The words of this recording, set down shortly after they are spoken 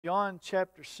John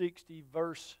chapter 60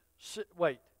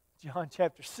 John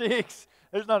chapter 6.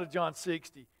 There's not a John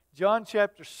 60. John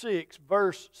chapter 6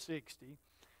 verse 60.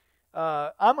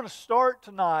 I'm going to start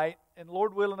tonight, and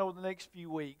Lord willing over the next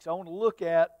few weeks, I want to look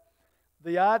at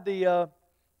the idea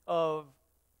of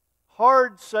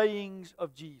hard sayings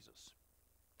of Jesus.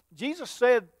 Jesus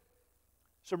said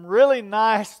some really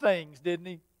nice things, didn't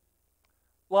He?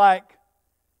 Like,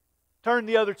 turn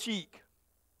the other cheek,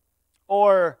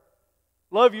 or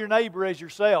love your neighbor as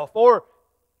yourself, or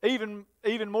even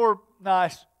more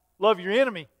nice, love your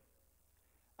enemy.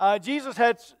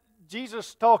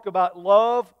 Jesus talked about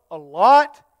love a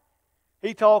lot.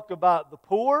 He talked about the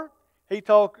poor. He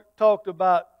talked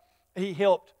about, He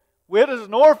helped widows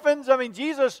and orphans. I mean,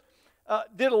 Jesus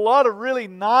did a lot of really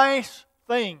nice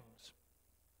things.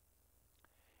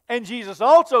 And Jesus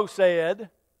also said,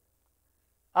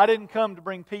 I didn't come to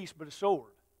bring peace but a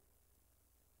sword.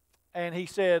 And He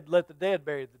said, let the dead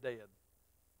bury the dead.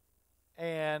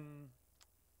 And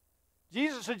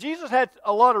Jesus had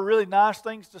a lot of really nice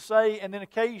things to say, and then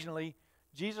occasionally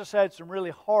Jesus had some really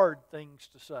hard things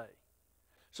to say.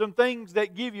 Some things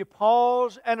that give you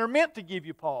pause and are meant to give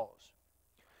you pause.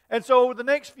 And so over the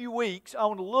next few weeks, I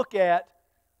want to look at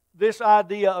this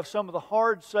idea of some of the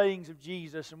hard sayings of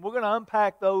Jesus, and we're going to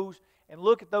unpack those and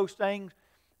look at those things.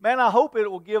 Man, I hope it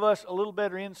will give us a little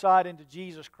better insight into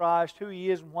Jesus Christ, who He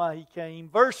is and why He came.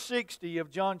 Verse 60 of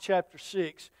John chapter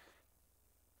 6.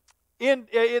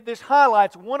 This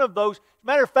highlights one of those. As a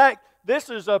matter of fact, this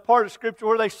is a part of Scripture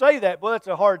where they say that. Well, that's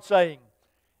a hard saying.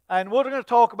 And we're going to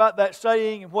talk about that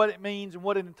saying and what it means and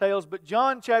what it entails. But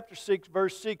John chapter 6,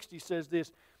 verse 60 says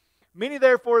this. Many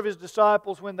therefore of His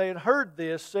disciples, when they had heard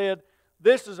this, said,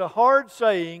 this is a hard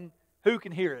saying, who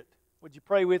can hear it? Would you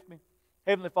pray with me?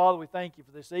 Heavenly Father, we thank You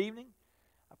for this evening.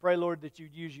 I pray, Lord, that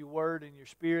You'd use Your Word and Your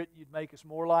Spirit. You'd make us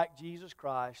more like Jesus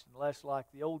Christ and less like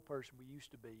the old person we used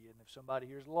to be. And if somebody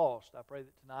here is lost, I pray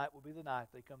that tonight will be the night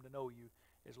they come to know You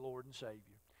as Lord and Savior.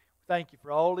 Thank You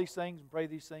for all these things and pray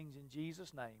these things in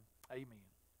Jesus' name.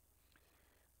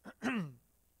 Amen.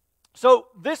 So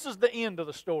this is the end of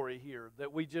the story here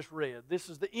that we just read. This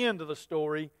is the end of the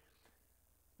story.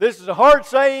 This is a hard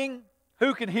saying.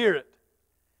 Who can hear it?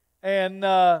 And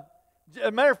as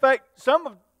a matter of fact, some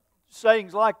of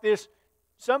sayings like this,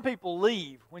 some people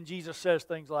leave when Jesus says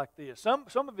things like this. Some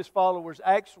of His followers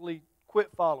actually quit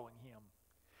following Him.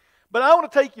 But I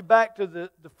want to take you back to the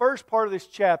first part of this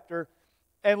chapter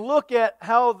and look at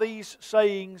how these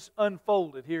sayings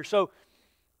unfolded here. So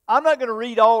I'm not going to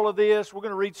read all of this. We're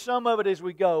going to read some of it as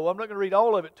we go. I'm not going to read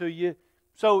all of it to you.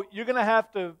 So you're going to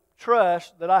have to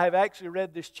trust that I have actually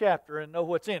read this chapter and know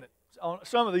what's in it on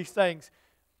some of these things.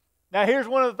 Now here's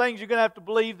one of the things you're going to have to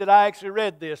believe, that I actually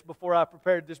read this before I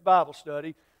prepared this Bible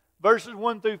study. Verses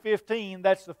 1 through 15,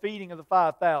 that's the feeding of the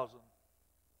 5,000.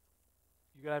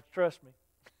 You're going to have to trust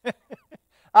me.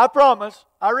 I promise,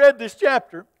 I read this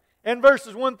chapter, and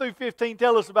verses 1 through 15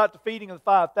 tell us about the feeding of the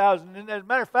 5,000. And as a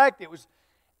matter of fact, it was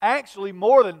actually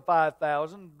more than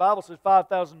 5,000. The Bible says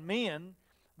 5,000 men.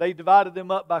 They divided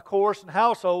them up by course and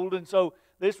household, and so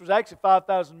this was actually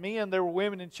 5,000 men. There were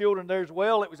women and children there as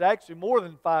well. It was actually more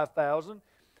than 5,000.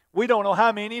 We don't know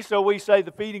how many, so we say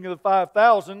the feeding of the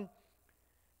 5,000.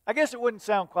 I guess it wouldn't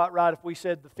sound quite right if we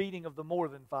said the feeding of the more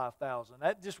than 5,000.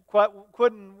 That just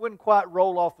wouldn't quite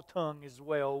roll off the tongue as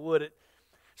well, would it?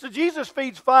 So Jesus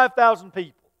feeds 5,000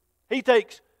 people. He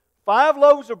takes 5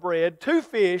 loaves of bread, 2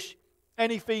 fish,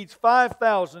 and He feeds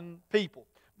 5,000 people.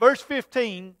 Verse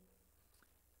 15.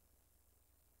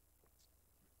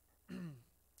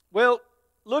 Well,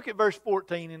 look at verse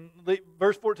 14. And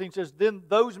verse 14 says, then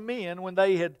those men, when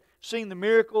they had seen the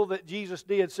miracle that Jesus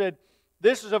did, said,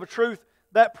 this is of a truth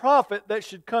that prophet that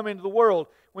should come into the world.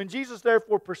 When Jesus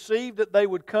therefore perceived that they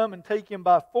would come and take Him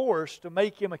by force to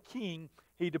make Him a king,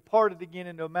 He departed again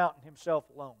into a mountain Himself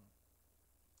alone.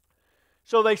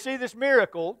 So they see this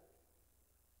miracle,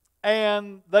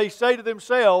 and they say to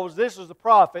themselves, this is the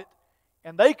prophet,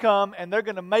 and they come and they're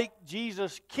going to make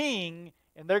Jesus king,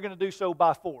 and they're going to do so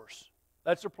by force.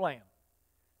 That's their plan,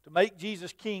 to make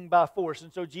Jesus king by force.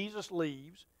 And so Jesus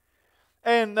leaves.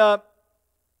 And I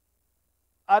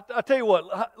tell you what,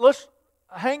 let's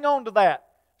hang on to that.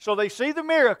 So they see the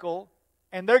miracle,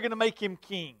 and they're going to make Him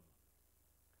king.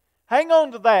 Hang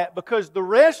on to that, because the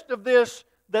rest of this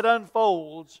that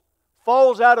unfolds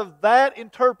falls out of that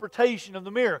interpretation of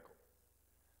the miracle.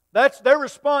 That's their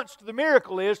response to the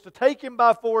miracle, is to take Him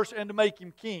by force and to make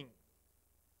Him king.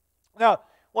 Now,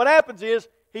 what happens is,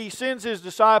 He sends His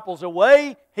disciples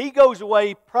away. He goes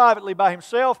away privately by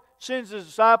Himself, sends His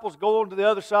disciples, go on to the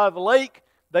other side of the lake.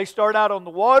 They start out on the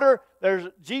water.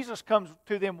 Jesus comes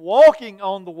to them walking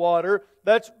on the water.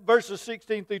 That's verses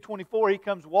 16 through 24. He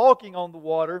comes walking on the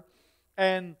water.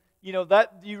 And,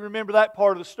 you remember that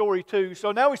part of the story too.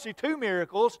 So now we see two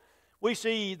miracles. We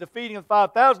see the feeding of the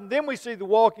 5,000. Then we see the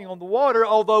walking on the water,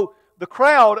 although the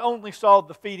crowd only saw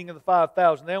the feeding of the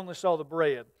 5,000. They only saw the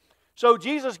bread. So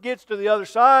Jesus gets to the other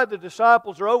side. The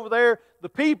disciples are over there. The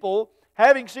people,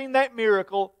 having seen that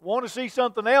miracle, want to see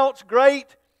something else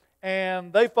great,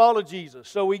 and they follow Jesus.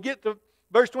 So we get to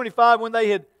verse 25. When they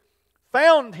had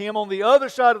found him on the other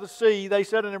side of the sea, they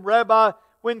said unto him, Rabbi,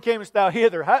 when camest thou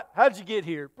hither? How'd you get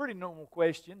here? Pretty normal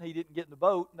question. He didn't get in the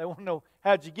boat. They want to know,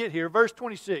 how'd you get here? Verse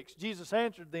 26, Jesus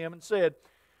answered them and said,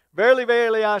 Verily,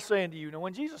 verily, I say unto you. Now,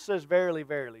 when Jesus says verily,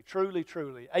 verily, truly,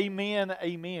 truly, amen,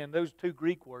 amen, those two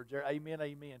Greek words there, amen,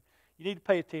 amen, you need to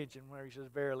pay attention when he says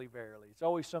verily, verily. It's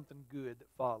always something good that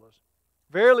follows.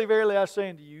 Verily, verily, I say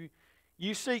unto you,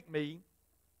 you seek me,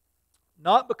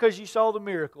 not because you saw the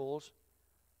miracles,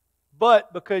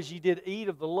 but because ye did eat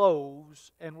of the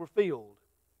loaves and were filled.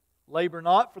 Labor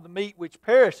not for the meat which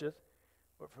perisheth,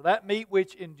 but for that meat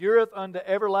which endureth unto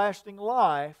everlasting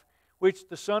life, which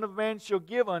the Son of Man shall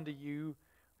give unto you,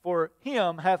 for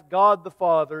him hath God the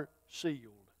Father sealed.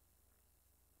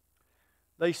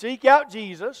 They seek out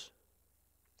Jesus,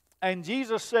 and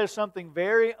Jesus says something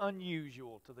very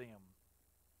unusual to them.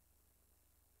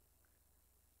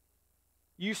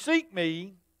 You seek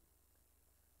me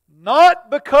not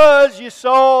because you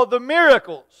saw the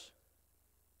miracles,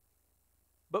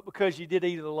 but because you did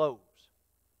eat of the loaves.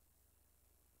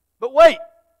 But wait,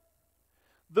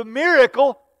 the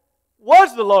miracle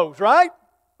was the loaves, right?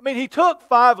 I mean, he took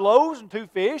 5 loaves and 2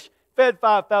 fish, fed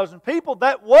 5,000 people.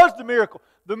 That was the miracle.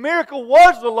 The miracle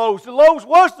was the loaves. The loaves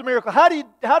was the miracle. How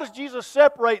does Jesus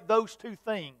separate those two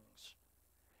things?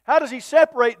 How does he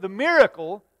separate the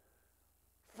miracle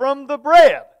from the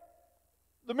bread?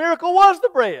 The miracle was the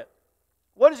bread.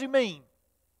 What does he mean?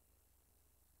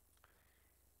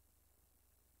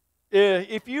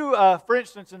 If you, for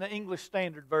instance, in the English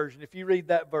Standard Version, if you read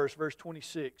that verse, verse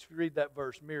 26, if you read that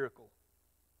verse, miracle,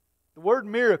 the word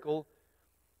miracle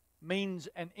means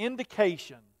an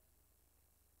indication,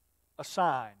 a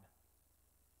sign.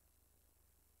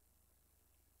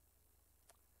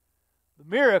 The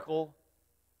miracle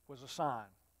was a sign,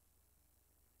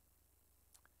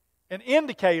 an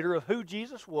indicator of who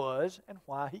Jesus was and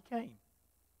why he came.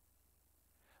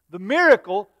 The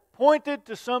miracle pointed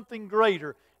to something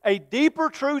greater, a deeper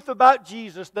truth about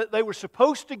Jesus that they were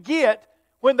supposed to get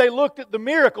when they looked at the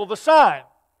miracle, the sign.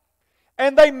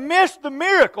 And they missed the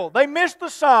miracle. They missed the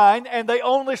sign, and they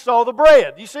only saw the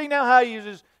bread. You see now how he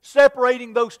is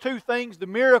separating those two things, the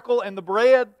miracle and the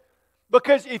bread?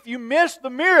 Because if you miss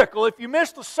the miracle, if you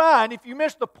miss the sign, if you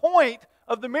miss the point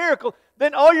of the miracle,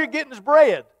 then all you're getting is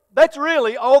bread. That's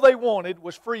really all they wanted,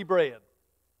 was free bread.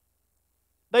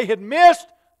 They had missed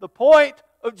the point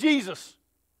of Jesus.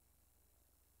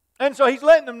 And so he's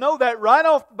letting them know that right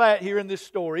off the bat here in this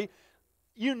story.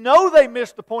 You know they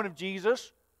missed the point of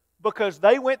Jesus because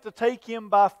they went to take him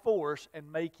by force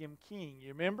and make him king. You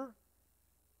remember?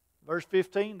 Verse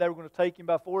 15, they were going to take him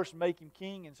by force and make him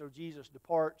king, and so Jesus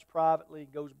departs privately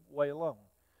and goes away alone.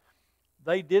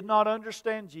 They did not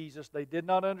understand Jesus. They did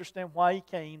not understand why he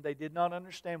came. They did not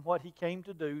understand what he came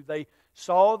to do. They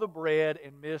saw the bread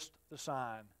and missed the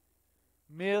sign.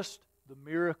 Missed the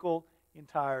miracle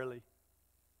entirely.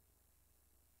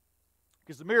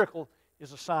 Because the miracle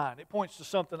is a sign. It points to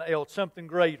something else, something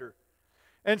greater.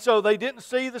 And so they didn't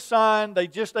see the sign. They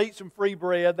just ate some free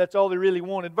bread. That's all they really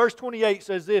wanted. Verse 28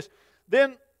 says this,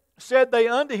 Then said they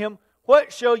unto him,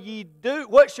 What shall ye do?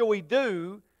 What shall we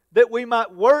do that we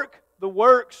might work the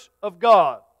works of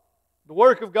God? The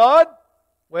work of God?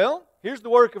 Well, here's the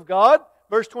work of God.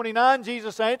 Verse 29,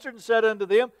 Jesus answered and said unto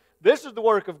them, This is the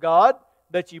work of God,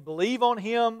 that ye believe on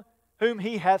him whom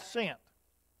he hath sent.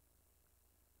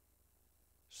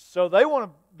 So they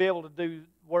want to be able to do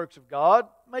works of God,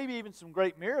 maybe even some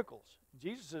great miracles.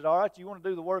 Jesus says, all right, you want to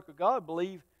do the work of God,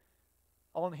 believe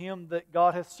on him that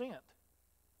God hath sent.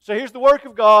 So here's the work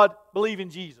of God, believe in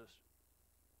Jesus.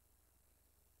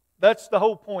 That's the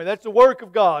whole point. That's the work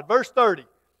of God. Verse 30.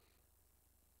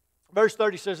 Verse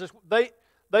 30 says this,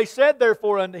 They said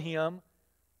therefore unto him,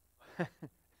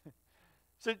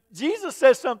 so Jesus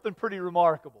says something pretty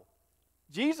remarkable.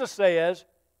 Jesus says,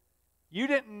 you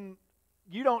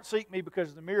don't seek me because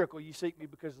of the miracle, you seek me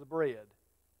because of the bread.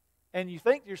 And you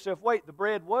think to yourself, wait, the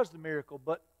bread was the miracle,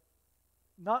 but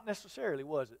not necessarily,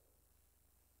 was it?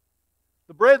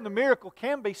 The bread and the miracle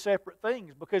can be separate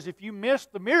things, because if you miss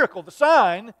the miracle, the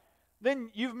sign, then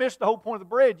you've missed the whole point of the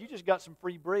bread. You just got some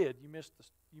free bread. You missed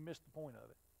the point of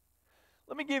it.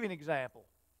 Let me give you an example.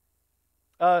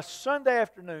 Sunday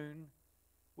afternoon,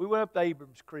 we went up to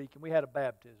Abrams Creek and we had a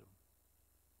baptism.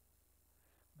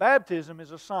 Baptism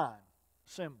is a sign,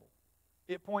 symbol.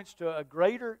 It points to a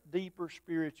greater, deeper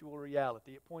spiritual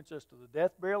reality. It points us to the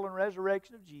death, burial, and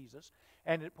resurrection of Jesus,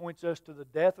 and it points us to the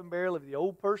death and burial of the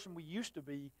old person we used to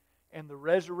be and the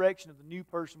resurrection of the new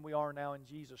person we are now in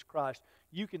Jesus Christ.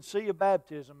 You can see a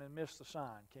baptism and miss the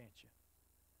sign, can't you?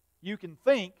 You can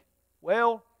think,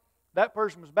 well, that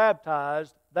person was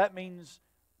baptized, that means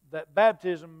that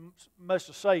baptism must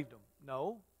have saved them.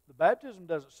 No, the baptism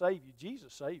doesn't save you.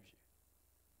 Jesus saves you.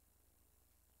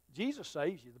 Jesus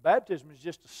saves you. The baptism is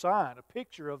just a sign, a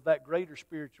picture of that greater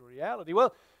spiritual reality.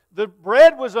 Well, the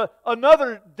bread was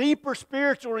another deeper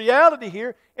spiritual reality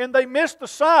here, and they missed the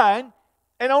sign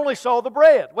and only saw the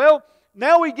bread. Well,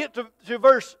 now we get to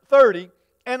verse 30,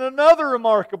 and another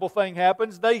remarkable thing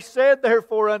happens. They said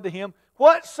therefore unto him,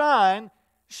 What sign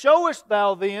showest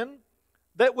thou then,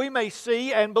 that we may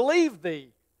see and believe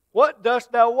thee? What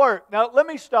dost thou work? Now, let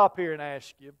me stop here and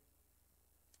ask you.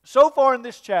 So far in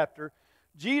this chapter,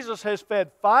 Jesus has fed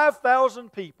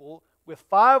 5,000 people with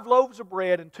 5 loaves of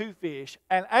bread and 2 fish,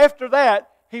 and after that,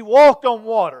 He walked on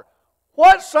water.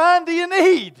 What sign do you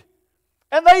need?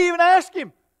 And they even asked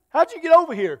Him, how'd you get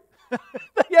over here?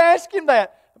 They asked Him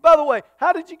that. By the way,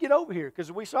 how did you get over here?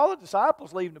 Because we saw the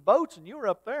disciples leaving the boats and you were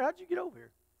up there. How'd you get over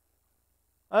here?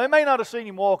 Now, they may not have seen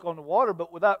Him walk on the water,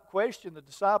 but without question, the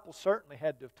disciples certainly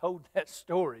had to have told that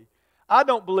story. I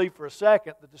don't believe for a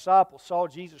second the disciples saw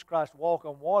Jesus Christ walk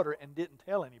on water and didn't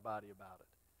tell anybody about it.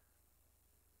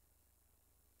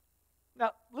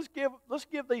 Now, let's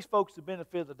give these folks the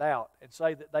benefit of the doubt and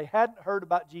say that they hadn't heard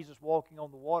about Jesus walking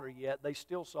on the water yet. They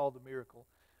still saw the miracle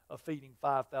of feeding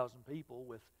 5,000 people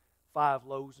with 5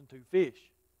 loaves and 2 fish.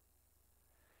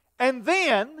 And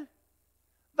then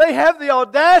they have the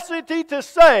audacity to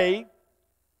say,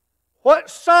 What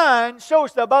sign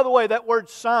showest thou? By the way, that word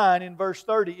sign in verse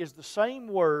 30 is the same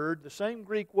word, the same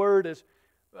Greek word as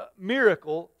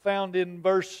miracle found in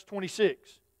verse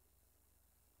 26.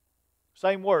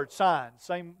 Same word, sign.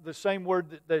 The same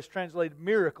word that is translated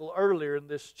miracle earlier in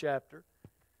this chapter.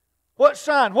 What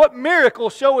sign, what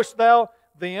miracle showest thou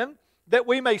then, that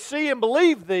we may see and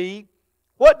believe thee?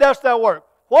 What dost thou work?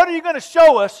 What are you going to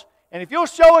show us? And if you'll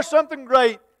show us something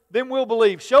great, then we'll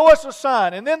believe. Show us a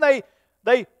sign. And then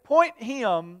they point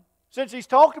Him, since He's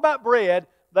talked about bread,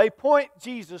 they point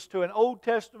Jesus to an Old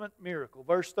Testament miracle.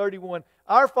 Verse 31,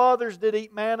 Our fathers did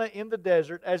eat manna in the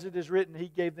desert, as it is written, He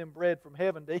gave them bread from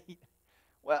heaven to eat.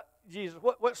 Well, Jesus,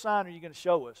 what sign are you going to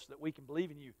show us that we can believe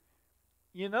in you?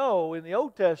 You know, in the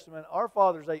Old Testament, our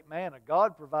fathers ate manna.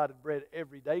 God provided bread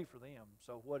every day for them.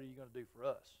 So what are you going to do for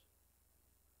us?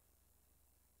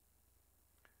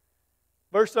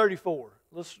 Verse 34.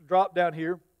 Let's drop down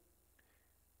here.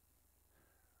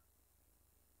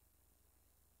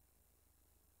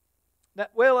 Now,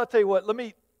 well, I'll tell you what. Let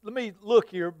me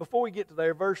look here before we get to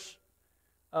there. Verse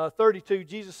 32.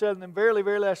 Jesus said unto them, Verily,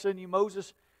 verily, I say unto you,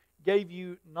 Moses gave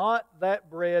you not that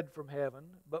bread from heaven,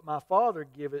 but my Father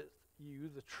giveth you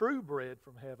the true bread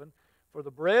from heaven. For the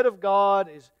bread of God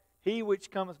is He which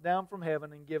cometh down from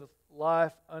heaven and giveth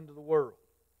life unto the world.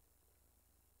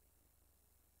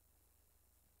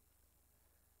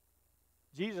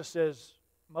 Jesus says,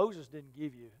 Moses didn't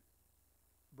give you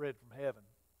bread from heaven.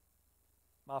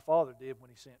 My Father did when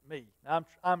He sent me. Now,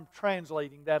 I'm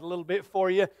translating that a little bit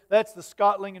for you. That's the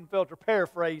Scott Lingenfelter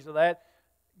paraphrase of that.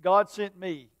 God sent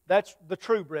me. That's the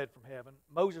true bread from heaven.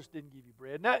 Moses didn't give you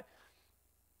bread. Now,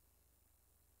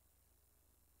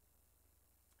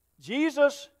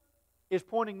 Jesus is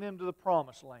pointing them to the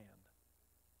promised land.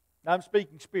 Now, I'm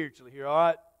speaking spiritually here, all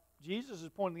right? Jesus is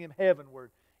pointing them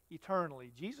heavenward,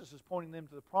 eternally. Jesus is pointing them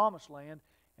to the promised land,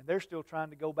 and they're still trying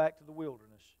to go back to the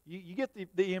wilderness. You get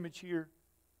the image here?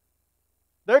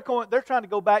 They're trying to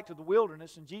go back to the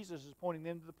wilderness, and Jesus is pointing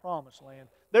them to the promised land.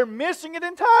 They're missing it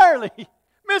entirely.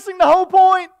 Missing the whole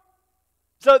point.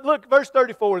 So look, verse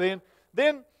 34 then.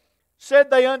 Then said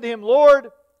they unto Him, Lord,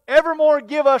 evermore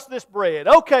give us this bread.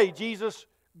 Okay, Jesus,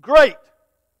 great.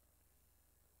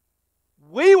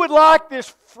 We would like this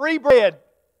free bread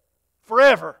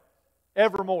forever,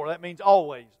 evermore. That means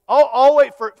always.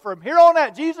 Always, from here on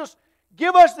out. Jesus,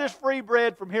 give us this free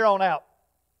bread from here on out.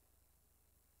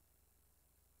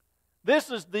 This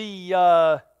is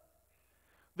the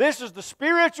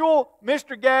spiritual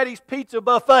Mr. Gaddy's pizza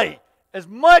buffet. As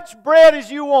much bread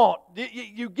as you want.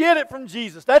 You get it from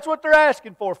Jesus. That's what they're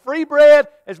asking for. Free bread,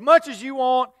 as much as you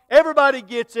want. Everybody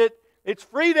gets it. It's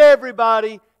free to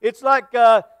everybody. It's like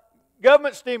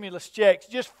government stimulus checks.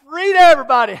 Just free to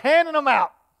everybody, handing them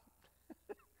out.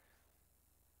 I'm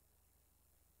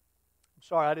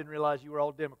sorry, I didn't realize you were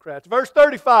all Democrats. Verse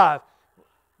 35.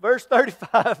 Verse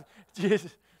 35,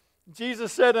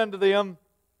 Jesus said unto them,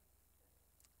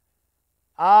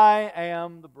 I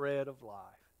am the bread of life.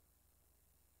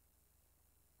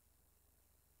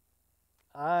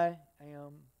 I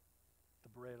am the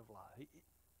bread of life.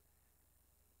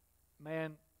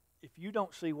 Man, if you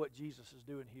don't see what Jesus is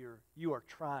doing here, you are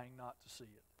trying not to see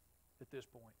it at this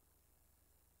point.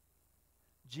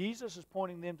 Jesus is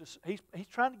pointing them to, he's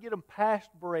trying to get them past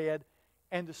bread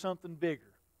and to something bigger.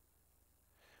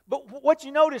 But what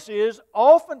you notice is,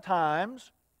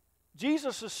 oftentimes,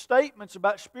 Jesus' statements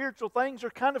about spiritual things are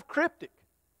kind of cryptic.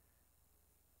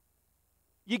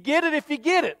 You get it if you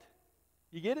get it.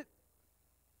 You get it?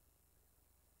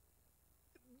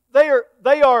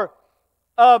 They are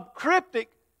cryptic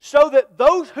so that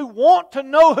those who want to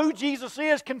know who Jesus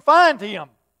is can find Him.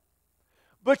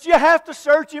 But you have to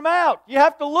search Him out. You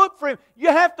have to look for Him. You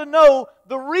have to know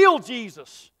the real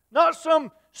Jesus, not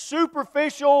some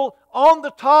superficial,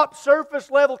 on-the-top,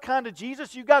 surface-level kind of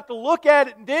Jesus. You've got to look at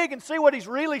it and dig and see what He's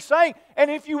really saying.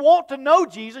 And if you want to know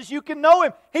Jesus, you can know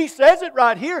Him. He says it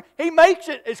right here. He makes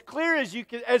it as clear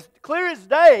as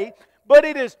day, but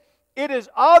it is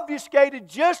obfuscated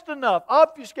just enough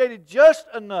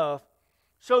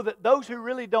so that those who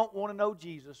really don't want to know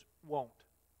Jesus won't.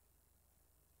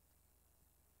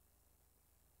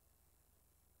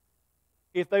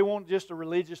 If they want just a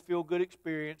religious feel-good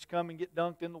experience, come and get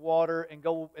dunked in the water and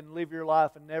go and live your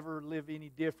life and never live any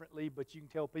differently, but you can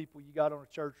tell people you got on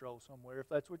a church roll somewhere. If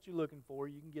that's what you're looking for,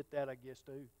 you can get that, I guess,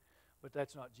 too. But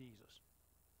that's not Jesus.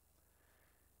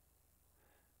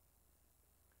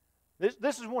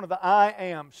 This is one of the I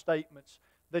am statements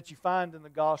that you find in the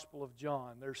Gospel of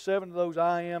John. There's 7 of those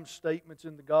I am statements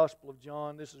in the Gospel of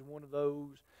John. This is one of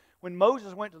those. When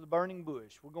Moses went to the burning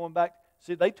bush, we're going back.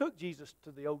 See, they took Jesus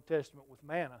to the Old Testament with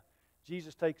manna.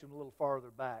 Jesus takes him a little farther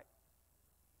back.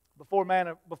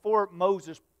 Before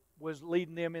Moses was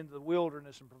leading them into the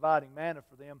wilderness and providing manna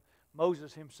for them,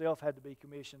 Moses himself had to be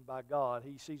commissioned by God.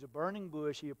 He sees a burning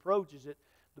bush. He approaches it.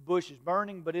 The bush is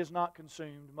burning but is not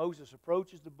consumed. Moses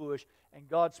approaches the bush, and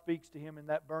God speaks to him in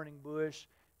that burning bush,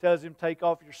 tells him, take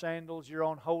off your sandals. You're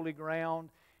on holy ground.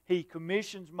 He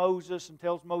commissions Moses and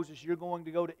tells Moses, you're going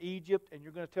to go to Egypt and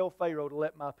you're going to tell Pharaoh to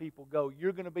let my people go.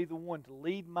 You're going to be the one to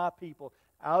lead my people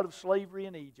out of slavery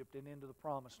in Egypt and into the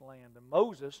promised land. And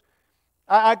Moses,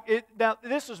 now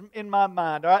this is in my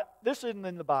mind. All right? This isn't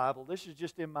in the Bible. This is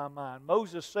just in my mind.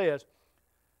 Moses says,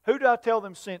 who do I tell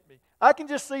them sent me? I can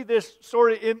just see this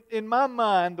sort of in my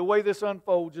mind, the way this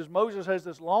unfolds is Moses has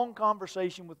this long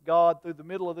conversation with God through the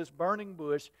middle of this burning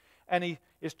bush, and he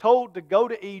is told to go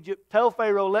to Egypt, tell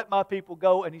Pharaoh, let my people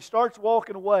go, and he starts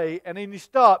walking away, and then he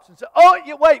stops and says, oh,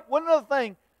 yeah, wait, one other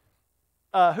thing.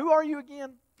 Who are you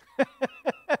again?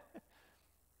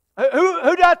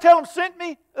 Who did I tell him sent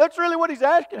me? That's really what he's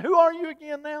asking. Who are you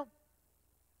again now?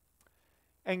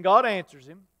 And God answers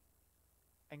him,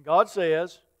 and God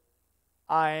says,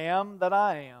 I am that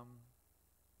I am,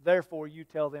 therefore you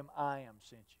tell them I am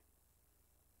sent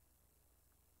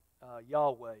you.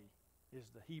 Yahweh is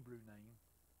the Hebrew name.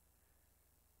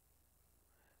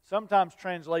 Sometimes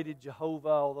translated Jehovah,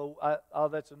 although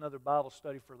that's another Bible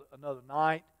study for another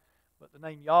night. But the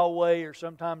name Yahweh, or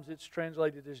sometimes it's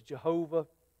translated as Jehovah.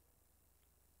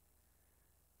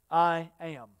 I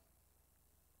am.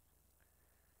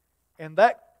 And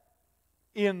that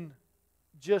in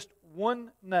just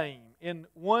one name, in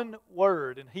one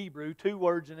word in Hebrew, 2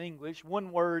 words in English,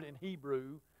 1 word in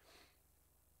Hebrew,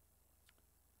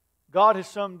 God has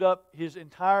summed up His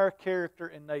entire character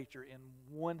and nature in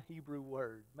one Hebrew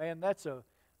word. Man, that's a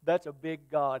big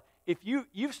God. If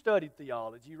you've studied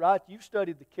theology, right? You've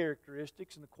studied the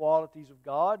characteristics and the qualities of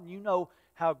God, and you know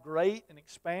how great and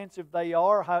expansive they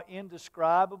are, how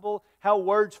indescribable, how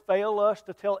words fail us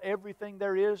to tell everything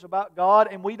there is about God,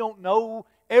 and we don't know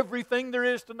everything there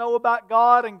is to know about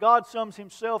God, and God sums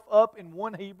Himself up in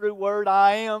one Hebrew word,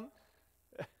 I am.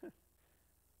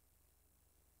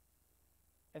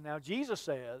 And now Jesus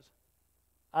says,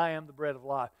 I am the bread of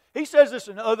life. He says this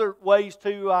in other ways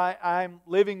too. I am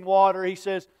living water. He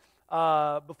says,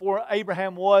 before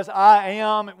Abraham was, I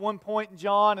am at one point in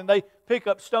John, and they pick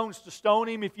up stones to stone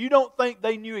Him. If you don't think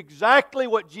they knew exactly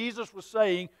what Jesus was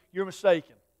saying, you're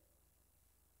mistaken.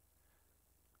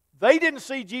 They didn't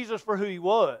see Jesus for who He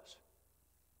was,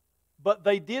 but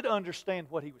they did understand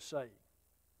what He was saying.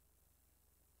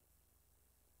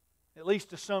 At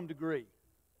least to some degree.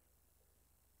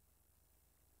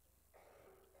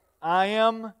 I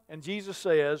am, and Jesus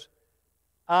says,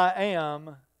 I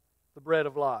am the bread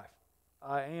of life.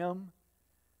 I am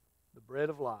the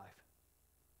bread of life.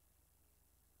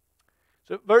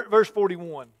 So verse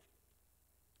 41.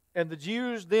 And the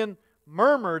Jews then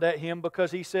murmured at him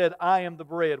because he said, I am the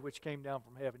bread which came down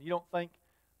from heaven. You don't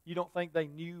think they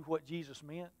knew what Jesus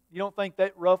meant? You don't think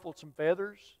that ruffled some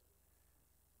feathers?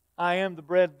 I am the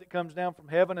bread that comes down from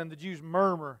heaven, and the Jews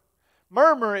murmur.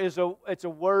 Murmur is a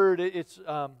word. It's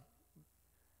an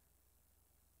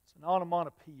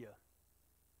onomatopoeia.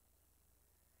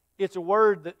 It's a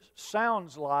word that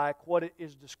sounds like what it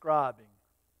is describing.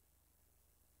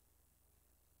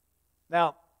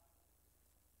 Now,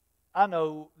 I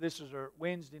know this is a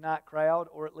Wednesday night crowd,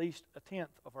 or at least a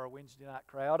tenth of our Wednesday night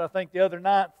crowd. I think the other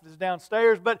ninth is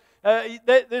downstairs, but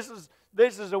this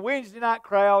is a Wednesday night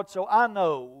crowd, so I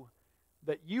know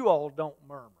that you all don't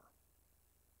murmur,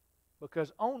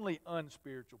 because only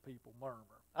unspiritual people murmur.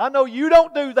 I know you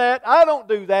don't do that. I don't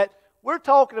do that. We're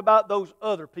talking about those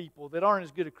other people that aren't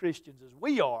as good a Christians as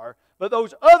we are, but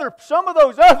some of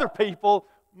those other people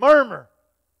murmur.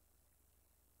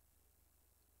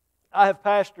 I have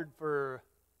pastored for,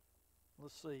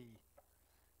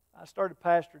 I started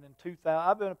pastoring in 2000.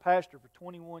 I've been a pastor for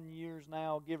 21 years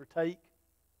now, give or take.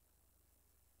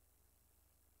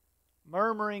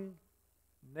 Murmuring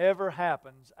never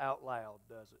happens out loud,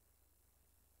 does it?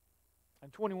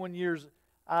 In 21 years,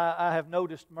 I have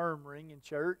noticed murmuring in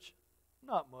church.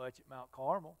 Not much at Mount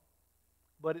Carmel,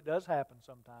 but it does happen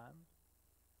sometimes.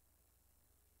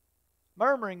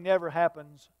 Murmuring never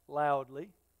happens loudly,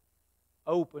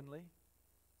 openly,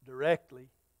 directly.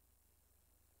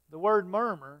 The word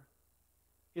murmur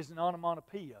is an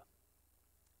onomatopoeia.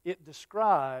 It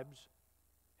describes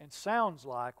and sounds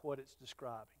like what it's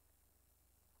describing.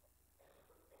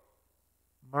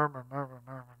 Murmur, murmur,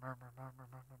 murmur, murmur, murmur,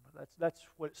 murmur. That's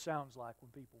what it sounds like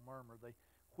when people murmur. They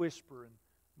whisper and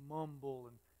mumble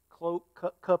and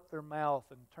cup their mouth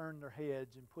and turn their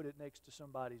heads and put it next to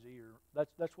somebody's ear.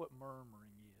 That's what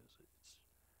murmuring is. It's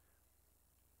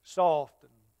soft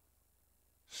and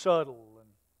subtle and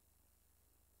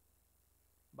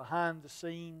behind the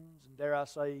scenes, and dare I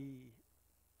say,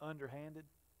 underhanded.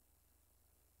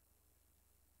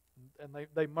 And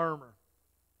they murmur.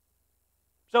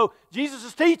 So Jesus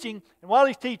is teaching, and while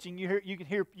he's teaching,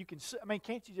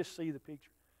 can't you just see the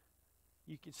picture?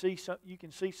 You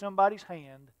can see somebody's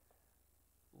hand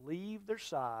leave their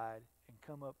side and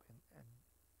come up and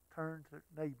turn to their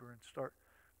neighbor and start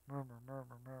murmur,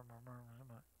 murmur, murmur,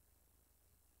 murmur.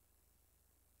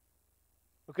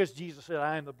 Because Jesus said,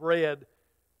 I am the bread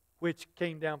which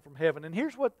came down from heaven. And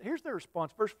here's their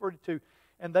response, verse 42.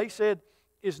 And they said,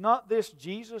 is not this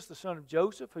Jesus, the son of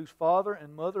Joseph, whose father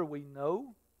and mother we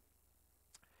know?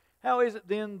 How is it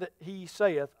then that he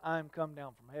saith, I am come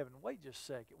down from heaven? Wait just a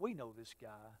second. We know this guy.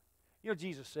 You know,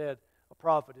 Jesus said, a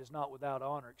prophet is not without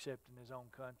honor except in his own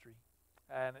country.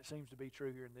 And it seems to be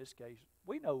true here in this case.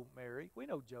 We know Mary. We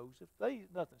know Joseph. There's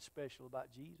nothing special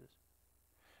about Jesus.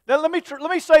 Now let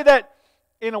me say that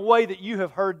in a way that you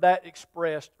have heard that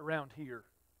expressed around here.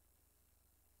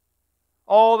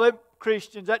 All the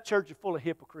Christians, that church is full of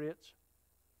hypocrites.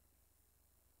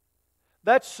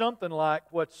 That's something like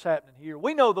what's happening here.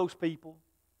 We know those people.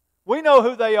 We know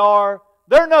who they are.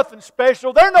 They're nothing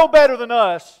special. They're no better than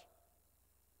us.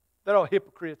 They're all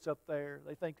hypocrites up there.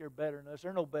 They think they're better than us.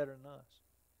 They're no better than us.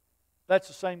 That's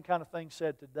the same kind of thing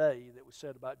said today that was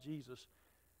said about Jesus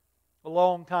a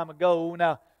long time ago.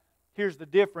 Now, here's the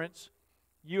difference.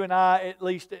 You and I, at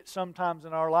least at some times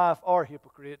in our life, are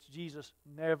hypocrites. Jesus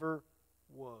never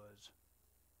was.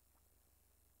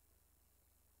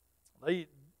 They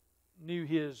knew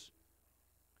His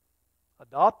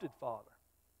adopted Father.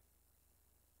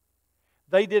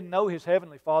 They didn't know His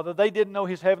Heavenly Father. They didn't know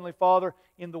His Heavenly Father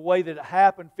in the way that it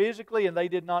happened physically, and they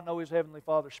did not know His Heavenly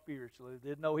Father spiritually. They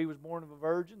didn't know He was born of a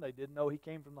virgin. They didn't know He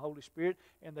came from the Holy Spirit,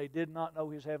 and they did not know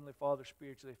His Heavenly Father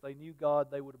spiritually. If they knew God,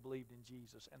 they would have believed in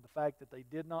Jesus. And the fact that they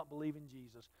did not believe in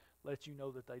Jesus lets you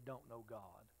know that they don't know God.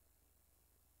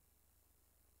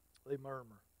 They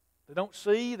murmur. They don't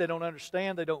see, they don't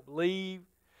understand, they don't believe.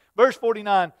 Verse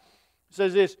 49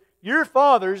 says this, your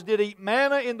fathers did eat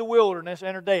manna in the wilderness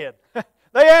and are dead.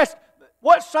 They asked,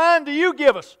 what sign do you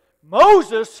give us?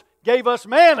 Moses gave us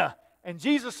manna. And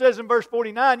Jesus says in verse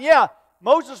 49, yeah,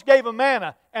 Moses gave them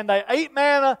manna, and they ate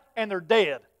manna, and they're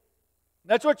dead.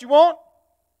 That's what you want?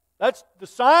 That's the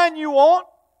sign you want?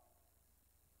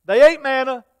 They ate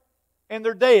manna, and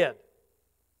they're dead.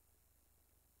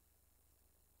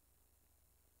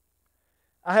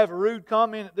 I have a rude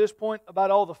comment at this point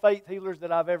about all the faith healers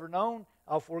that I've ever known.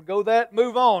 I'll forego that.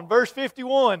 Move on. Verse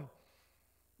 51.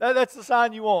 That's the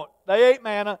sign you want. They ate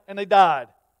manna and they died.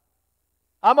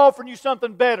 I'm offering you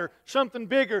something better, something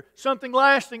bigger, something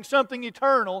lasting, something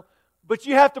eternal, but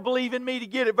you have to believe in me to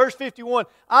get it. Verse 51.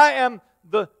 I am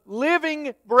the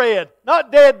living bread,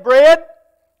 not dead bread.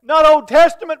 Not Old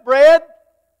Testament bread.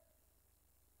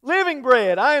 Living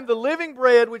bread. I am the living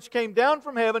bread which came down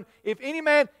from heaven. If any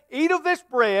man eat of this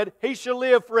bread, he shall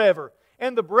live forever.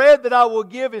 And the bread that I will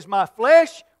give is my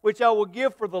flesh, which I will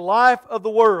give for the life of the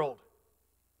world.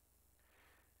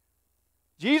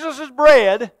 Jesus is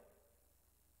bread,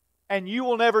 and you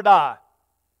will never die.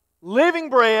 Living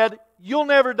bread, you'll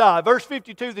never die. Verse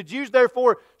 52, the Jews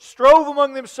therefore strove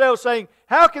among themselves, saying,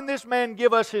 how can this man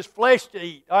give us his flesh to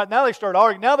eat? All right, now they start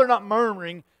arguing. Now they're not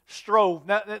murmuring, strove.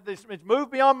 Now it's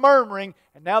moved beyond murmuring,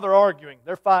 and now they're arguing.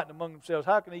 They're fighting among themselves.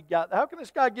 How can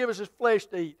this guy give us his flesh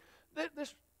to eat?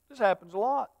 This happens a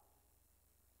lot.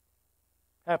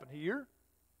 Happened here.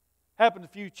 Happened a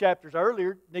few chapters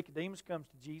earlier. Nicodemus comes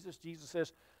to Jesus. Jesus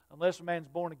says, unless a man's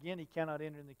born again, he cannot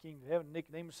enter in the kingdom of heaven.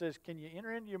 Nicodemus says, can you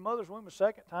enter into your mother's womb a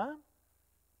second time?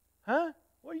 Huh?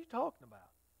 What are you talking about?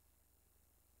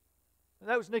 And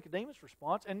that was Nicodemus'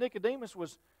 response. And Nicodemus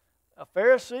was a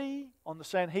Pharisee on the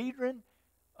Sanhedrin,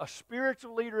 a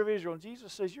spiritual leader of Israel. And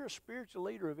Jesus says, you're a spiritual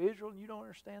leader of Israel and you don't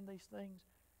understand these things?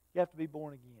 You have to be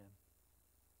born again.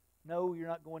 No, you're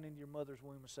not going into your mother's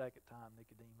womb a second time,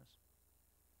 Nicodemus.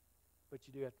 But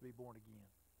you do have to be born again.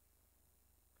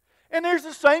 And there's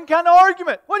the same kind of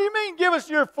argument. What do you mean, give us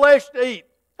your flesh to eat?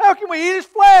 How can we eat his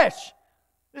flesh?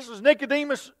 This is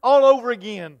Nicodemus all over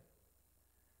again.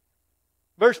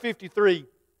 Verse 53.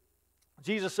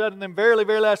 Jesus said to them, verily,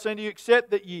 verily, I say unto you,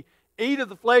 except that ye eat of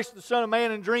the flesh of the Son of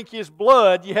Man and drink his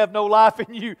blood, ye have no life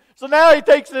in you. So now he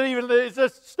takes it even a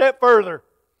step further.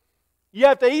 You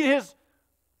have to eat his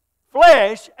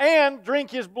flesh and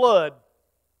drink his blood.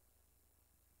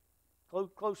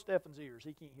 Close Stefan's ears.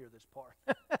 He can't hear this part.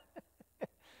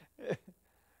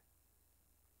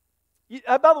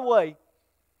 By the way,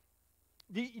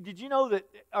 did you know that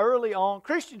early on,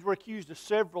 Christians were accused of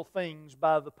several things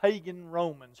by the pagan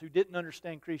Romans who didn't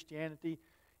understand Christianity.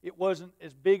 It wasn't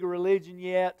as big a religion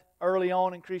yet early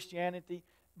on in Christianity.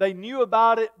 They knew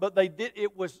about it, but they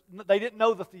didn't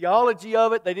know the theology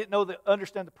of it. They didn't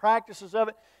understand the practices of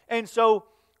it. And so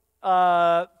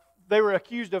they were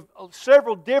accused of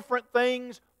several different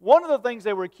things. One of the things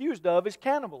they were accused of is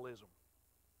cannibalism.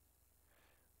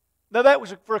 Now that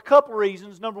was for a couple of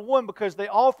reasons. Number one, because they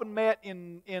often met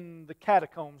in the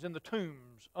catacombs, in the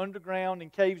tombs, underground in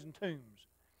caves and tombs.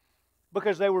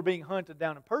 Because they were being hunted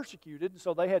down and persecuted, and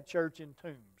so they had church in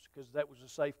tombs, because that was a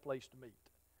safe place to meet.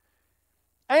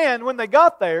 And when they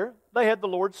got there, they had the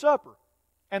Lord's Supper.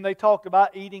 And they talked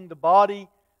about eating the body,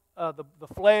 the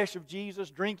flesh of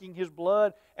Jesus, drinking his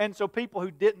blood. And so people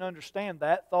who didn't understand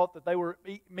that thought that they were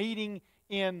meeting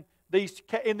in these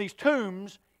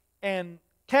tombs and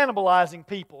cannibalizing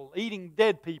people, eating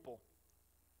dead people.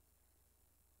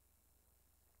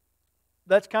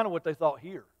 That's kind of what they thought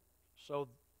here. So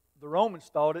the Romans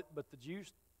thought it, but the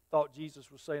Jews thought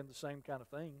Jesus was saying the same kind of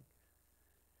thing.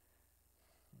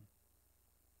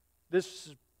 This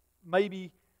is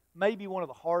maybe one of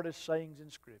the hardest sayings in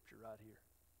Scripture right here.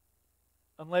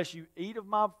 Unless you eat of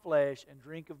my flesh and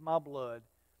drink of my blood,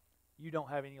 you don't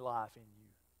have any life in you.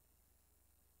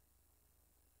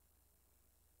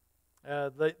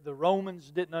 The Romans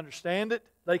didn't understand it.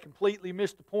 They completely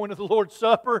missed the point of the Lord's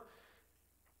Supper.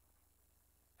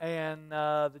 And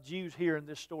the Jews here in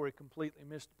this story completely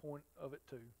missed the point of it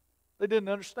too. They didn't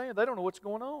understand. They don't know what's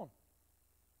going on.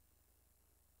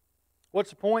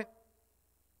 What's the point?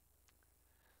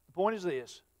 The point is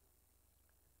this.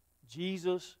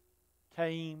 Jesus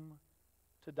came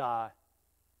to die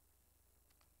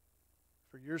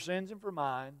for your sins and for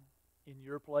mine, in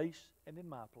your place and in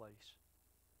my place.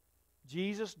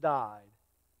 Jesus died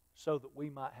so that we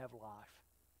might have life.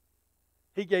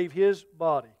 He gave His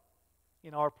body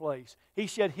in our place. He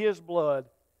shed His blood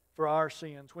for our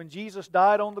sins. When Jesus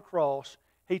died on the cross,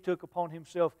 He took upon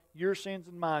Himself your sins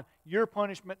and mine, your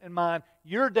punishment and mine,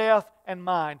 your death and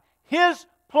mine. His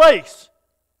place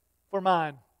for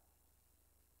mine.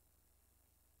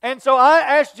 And so I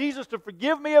ask Jesus to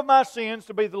forgive me of my sins,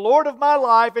 to be the Lord of my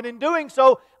life, and in doing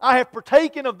so, I have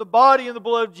partaken of the body and the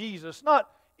blood of Jesus. Not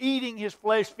eating His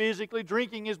flesh physically,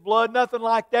 drinking His blood, nothing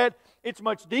like that. It's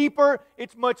much deeper,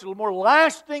 it's much more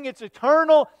lasting, it's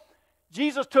eternal.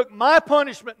 Jesus took my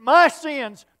punishment, my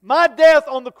sins, my death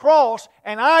on the cross,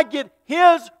 and I get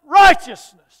His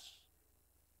righteousness.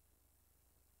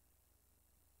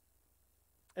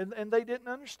 And they didn't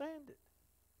understand it.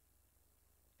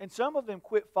 And some of them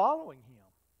quit following Him.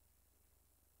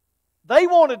 They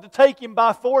wanted to take Him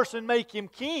by force and make Him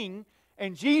king,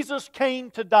 and Jesus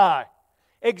came to die.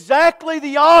 Exactly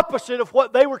the opposite of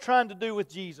what they were trying to do with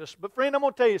Jesus. But friend, I'm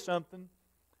going to tell you something.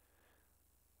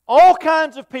 All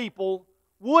kinds of people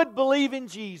would believe in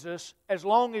Jesus as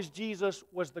long as Jesus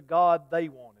was the God they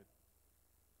wanted.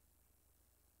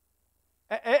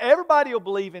 Everybody will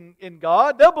believe in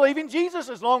God. They'll believe in Jesus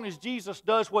as long as Jesus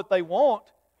does what they want.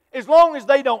 As long as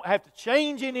they don't have to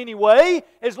change in any way.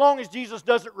 As long as Jesus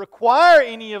doesn't require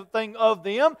anything of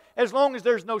them. As long as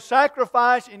there's no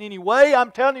sacrifice in any way.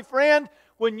 I'm telling you, friend,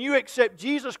 when you accept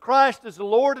Jesus Christ as the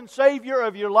Lord and Savior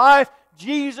of your life,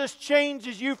 Jesus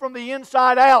changes you from the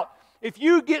inside out. If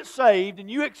you get saved and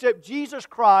you accept Jesus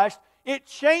Christ, it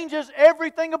changes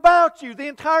everything about you. The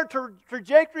entire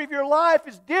trajectory of your life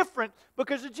is different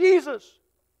because of Jesus.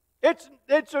 It's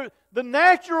the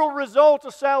natural result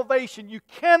of salvation. You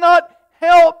cannot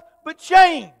help but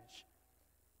change.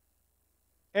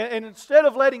 And instead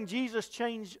of letting Jesus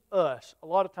change us, a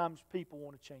lot of times people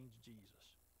want to change Jesus.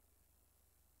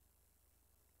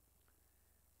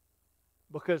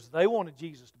 Because they wanted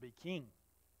Jesus to be king.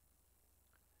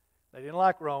 They didn't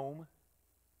like Rome.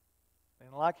 They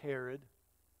didn't like Herod.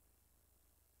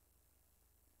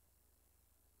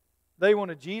 They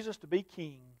wanted Jesus to be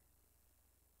king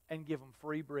and give them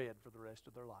free bread for the rest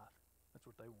of their life. That's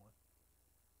what they want.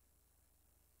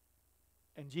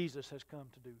 And Jesus has come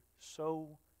to do so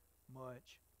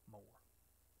much more.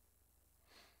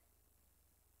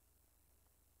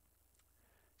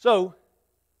 So,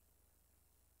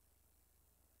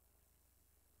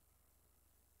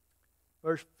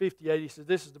 verse 58, he says,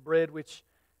 "This is the bread which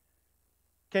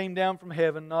came down from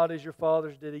heaven, not as your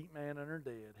fathers did eat manna and are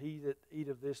dead. He that eat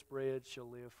of this bread shall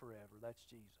live forever." That's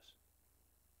Jesus.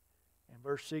 In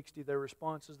verse 60, their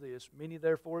response is this: "Many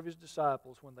therefore of his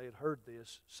disciples, when they had heard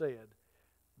this, said,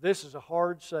 'This is a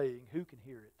hard saying, who can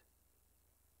hear it?'"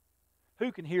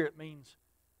 Who can hear it means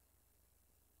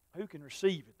who can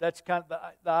receive it. That's kind of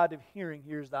the idea of hearing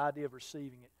here is the idea of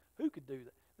receiving it. Who could do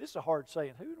that? This is a hard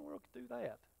saying. Who in the world could do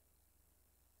that?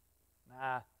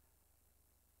 Nah.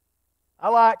 I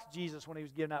liked Jesus when he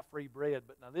was giving out free bread,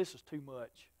 but now this is too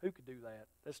much. Who could do that?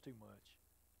 That's too much.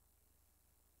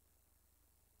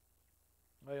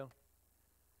 Well,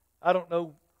 I don't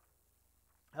know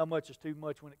how much is too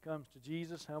much when it comes to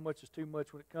Jesus, how much is too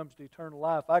much when it comes to eternal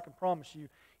life. I can promise you,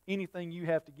 anything you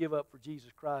have to give up for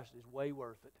Jesus Christ is way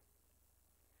worth it.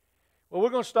 Well, we're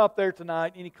going to stop there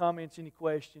tonight. Any comments, any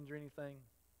questions, or anything?